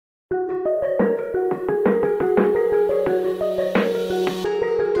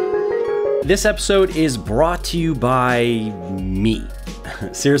This episode is brought to you by me.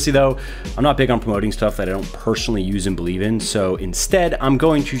 Seriously though, I'm not big on promoting stuff that I don't personally use and believe in, so instead I'm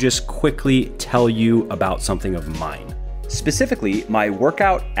going to just quickly tell you about something of mine. Specifically, my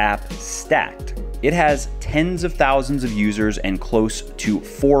workout app, Stacked. It has tens of thousands of users and close to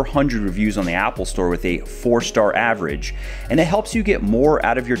 400 reviews on the Apple Store with a 4-star average, and it helps you get more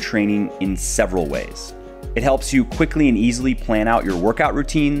out of your training in several ways. It helps you quickly and easily plan out your workout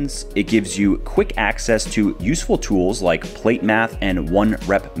routines. It gives you quick access to useful tools like plate math and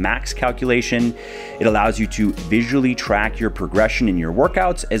 1-rep max calculation. It allows you to visually track your progression in your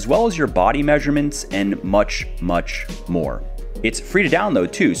workouts, as well as your body measurements and much, much more. It's free to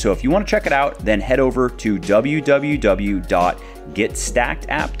download too, so if you want to check it out, then head over to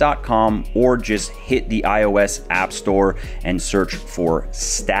www.getstackedapp.com or just hit the iOS App Store and search for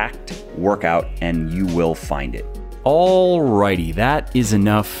Stacked Workout and you will find it. Alrighty, that is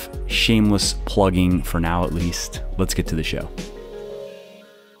enough shameless plugging for now at least. Let's get to the show.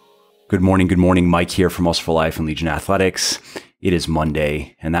 Good morning. Mike here from Muscle for Life and Legion Athletics. It is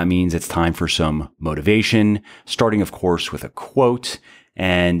Monday, and that means it's time for some motivation, starting, of course, with a quote.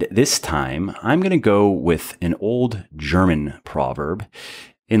 And this time, I'm going to go with an old German proverb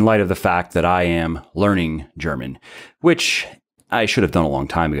in light of the fact that I am learning German, which I should have done a long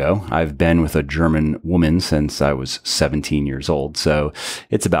time ago. I've been with a German woman since I was 17 years old, so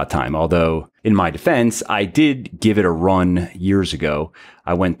it's about time. Although, in my defense, I did give it a run years ago.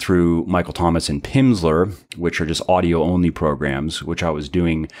 I went through Michael Thomas and Pimsleur, which are just audio-only programs, which I was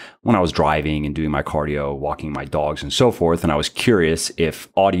doing when I was driving and doing my cardio, walking my dogs, and so forth. And I was curious if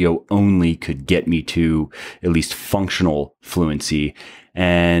audio-only could get me to at least functional fluency.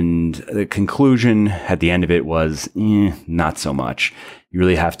 And the conclusion at the end of it was, not so much. You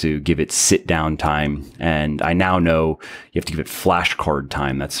really have to give it sit-down time. And I now know you have to give it flashcard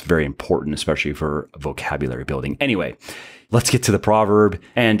time. That's very important, especially for vocabulary building. Anyway, let's get to the proverb.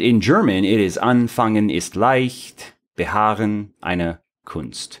 And in German, it is Anfangen ist leicht, beharren eine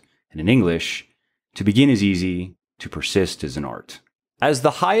Kunst. And in English, to begin is easy, to persist is an art. As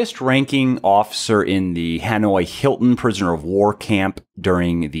the highest ranking officer in the Hanoi Hilton prisoner of war camp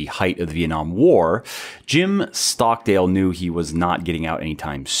during the height of the Vietnam War, Jim Stockdale knew he was not getting out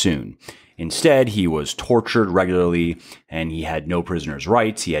anytime soon. Instead, he was tortured regularly, and he had no prisoner's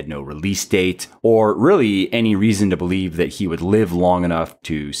rights, he had no release date, or really any reason to believe that he would live long enough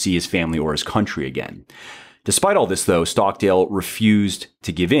to see his family or his country again. Despite all this, though, Stockdale refused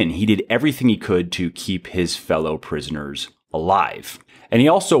to give in. He did everything he could to keep his fellow prisoners alive. And he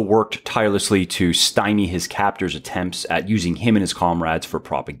also worked tirelessly to stymie his captors' attempts at using him and his comrades for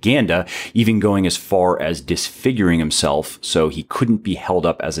propaganda, even going as far as disfiguring himself so he couldn't be held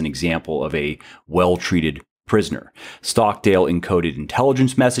up as an example of a well-treated prisoner. Stockdale encoded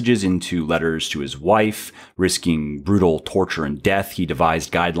intelligence messages into letters to his wife, risking brutal torture and death. He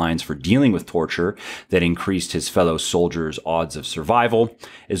devised guidelines for dealing with torture that increased his fellow soldiers' odds of survival,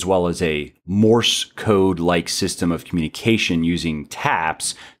 as well as a Morse code-like system of communication using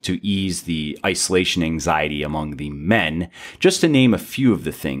taps to ease the isolation anxiety among the men, just to name a few of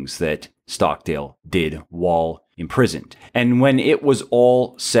the things that Stockdale did while imprisoned. And when it was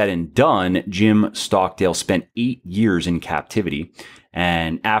all said and done, Jim Stockdale spent 8 years in captivity.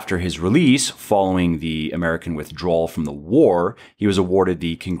 And after his release, following the American withdrawal from the war, he was awarded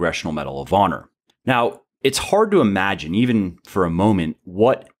the Congressional Medal of Honor. Now, it's hard to imagine, even for a moment,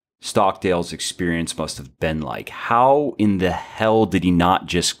 what Stockdale's experience must have been like. How in the hell did he not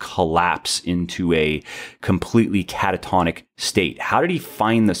just collapse into a completely catatonic state? How did he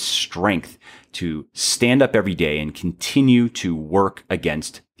find the strength to stand up every day and continue to work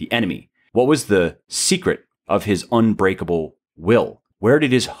against the enemy? What was the secret of his unbreakable will? Where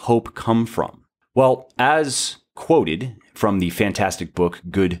did his hope come from? Well, as quoted from the fantastic book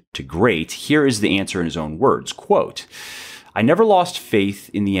Good to Great, here is the answer in his own words. Quote, I never lost faith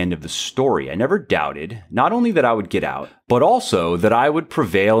in the end of the story. I never doubted, not only that I would get out, but also that I would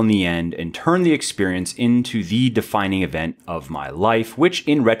prevail in the end and turn the experience into the defining event of my life, which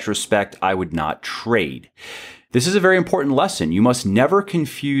in retrospect, I would not trade. This is a very important lesson. You must never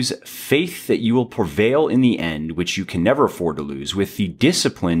confuse faith that you will prevail in the end, which you can never afford to lose, with the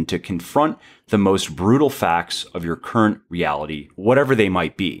discipline to confront the most brutal facts of your current reality, whatever they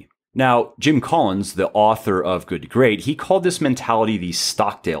might be. Now, Jim Collins, the author of Good to Great, he called this mentality the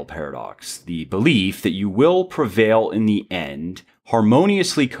Stockdale paradox, the belief that you will prevail in the end,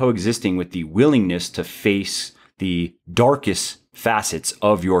 harmoniously coexisting with the willingness to face the darkest facets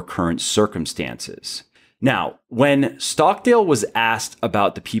of your current circumstances. Now, when Stockdale was asked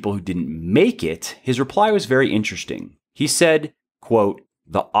about the people who didn't make it, his reply was very interesting. He said, quote,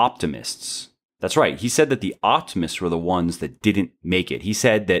 the optimists. That's right. He said that the optimists were the ones that didn't make it. He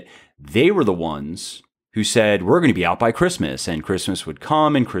said that they were the ones who said, we're going to be out by Christmas, and Christmas would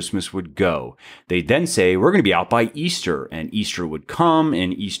come and Christmas would go. They'd then say, we're going to be out by Easter, and Easter would come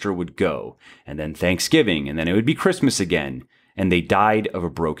and Easter would go. And then Thanksgiving, and then it would be Christmas again. And they died of a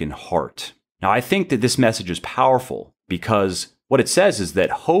broken heart. Now, I think that this message is powerful because what it says is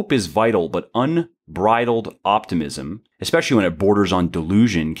that hope is vital, but unbridled optimism, especially when it borders on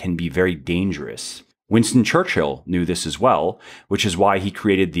delusion, can be very dangerous. Winston Churchill knew this as well, which is why he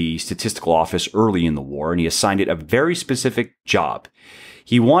created the statistical office early in the war, and he assigned it a very specific job.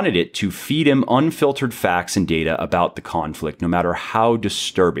 He wanted it to feed him unfiltered facts and data about the conflict, no matter how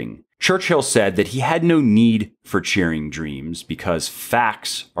disturbing. Churchill said that he had no need for cheering dreams because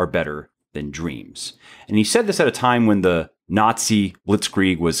facts are better than dreams. And he said this at a time when the Nazi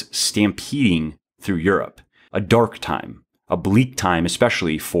blitzkrieg was stampeding through Europe, a dark time, a bleak time,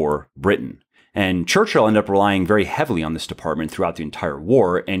 especially for Britain. And Churchill ended up relying very heavily on this department throughout the entire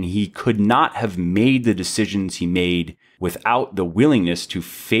war, and he could not have made the decisions he made without the willingness to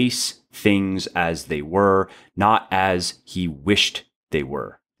face things as they were, not as he wished they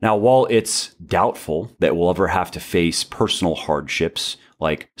were. Now, while it's doubtful that we'll ever have to face personal hardships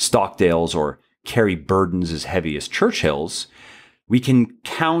like Stockdale's or carry burdens as heavy as Churchill's, we can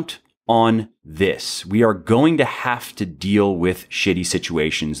count on this. We are going to have to deal with shitty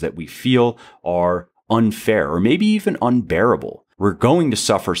situations that we feel are unfair or maybe even unbearable. We're going to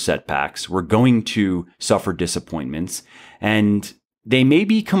suffer setbacks. We're going to suffer disappointments, and they may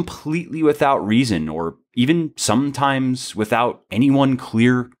be completely without reason or even sometimes without anyone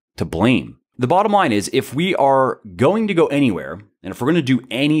clear to blame. The bottom line is, if we are going to go anywhere, and if we're going to do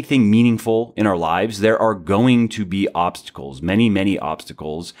anything meaningful in our lives, there are going to be obstacles, many, many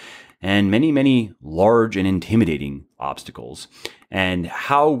obstacles, and many, many large and intimidating obstacles. And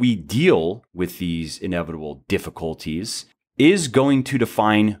how we deal with these inevitable difficulties is going to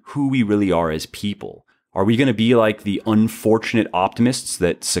define who we really are as people. Are we going to be like the unfortunate optimists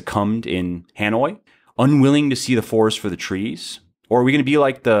that succumbed in Hanoi, unwilling to see the forest for the trees? Or are we going to be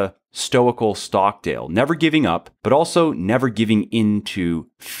like the stoical Stockdale, never giving up, but also never giving in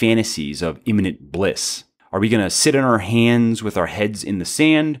to fantasies of imminent bliss? Are we going to sit in our hands with our heads in the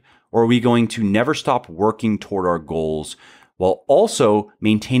sand? Or are we going to never stop working toward our goals while also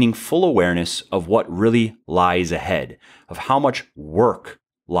maintaining full awareness of what really lies ahead, of how much work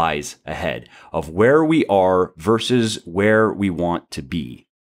lies ahead, of where we are versus where we want to be?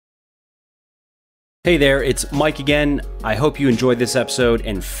 Hey there, it's Mike again. I hope you enjoyed this episode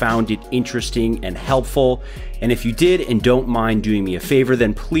and found it interesting and helpful. And if you did and don't mind doing me a favor,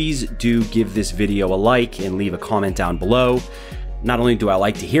 then please do give this video a like and leave a comment down below. Not only do I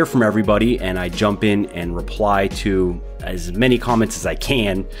like to hear from everybody and I jump in and reply to as many comments as I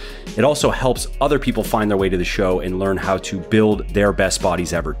can, it also helps other people find their way to the show and learn how to build their best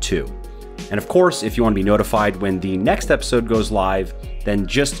bodies ever too. And of course, if you want to be notified when the next episode goes live, then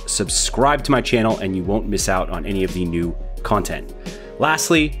just subscribe to my channel and you won't miss out on any of the new content.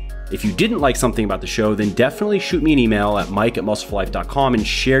 Lastly, if you didn't like something about the show, then definitely shoot me an email at mike@muscleforlife.com and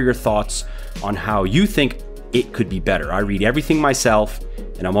share your thoughts on how you think it could be better. I read everything myself,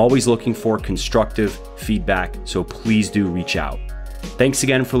 and I'm always looking for constructive feedback, so please do reach out. Thanks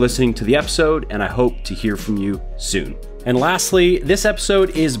again for listening to the episode, and I hope to hear from you soon. And lastly, this episode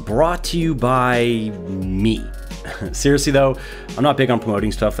is brought to you by me. Seriously though, I'm not big on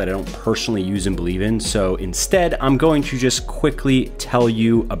promoting stuff that I don't personally use and believe in, so instead, I'm going to just quickly tell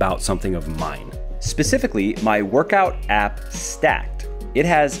you about something of mine. Specifically, my workout app, Stacked. It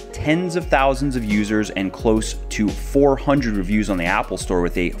has tens of thousands of users and close to 400 reviews on the Apple Store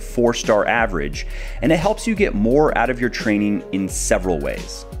with a 4-star average, and it helps you get more out of your training in several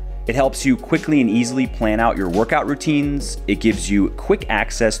ways. It helps you quickly and easily plan out your workout routines. It gives you quick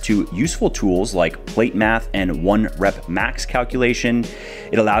access to useful tools like plate math and 1-rep max calculation.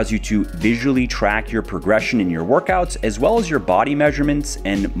 It allows you to visually track your progression in your workouts, as well as your body measurements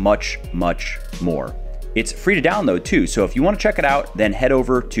and much, much more. It's free to download too, so if you want to check it out, then head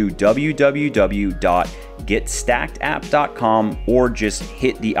over to www.getstackedapp.com or just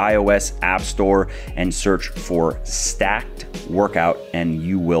hit the iOS App Store and search for Stacked Workout and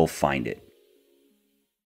you will find it.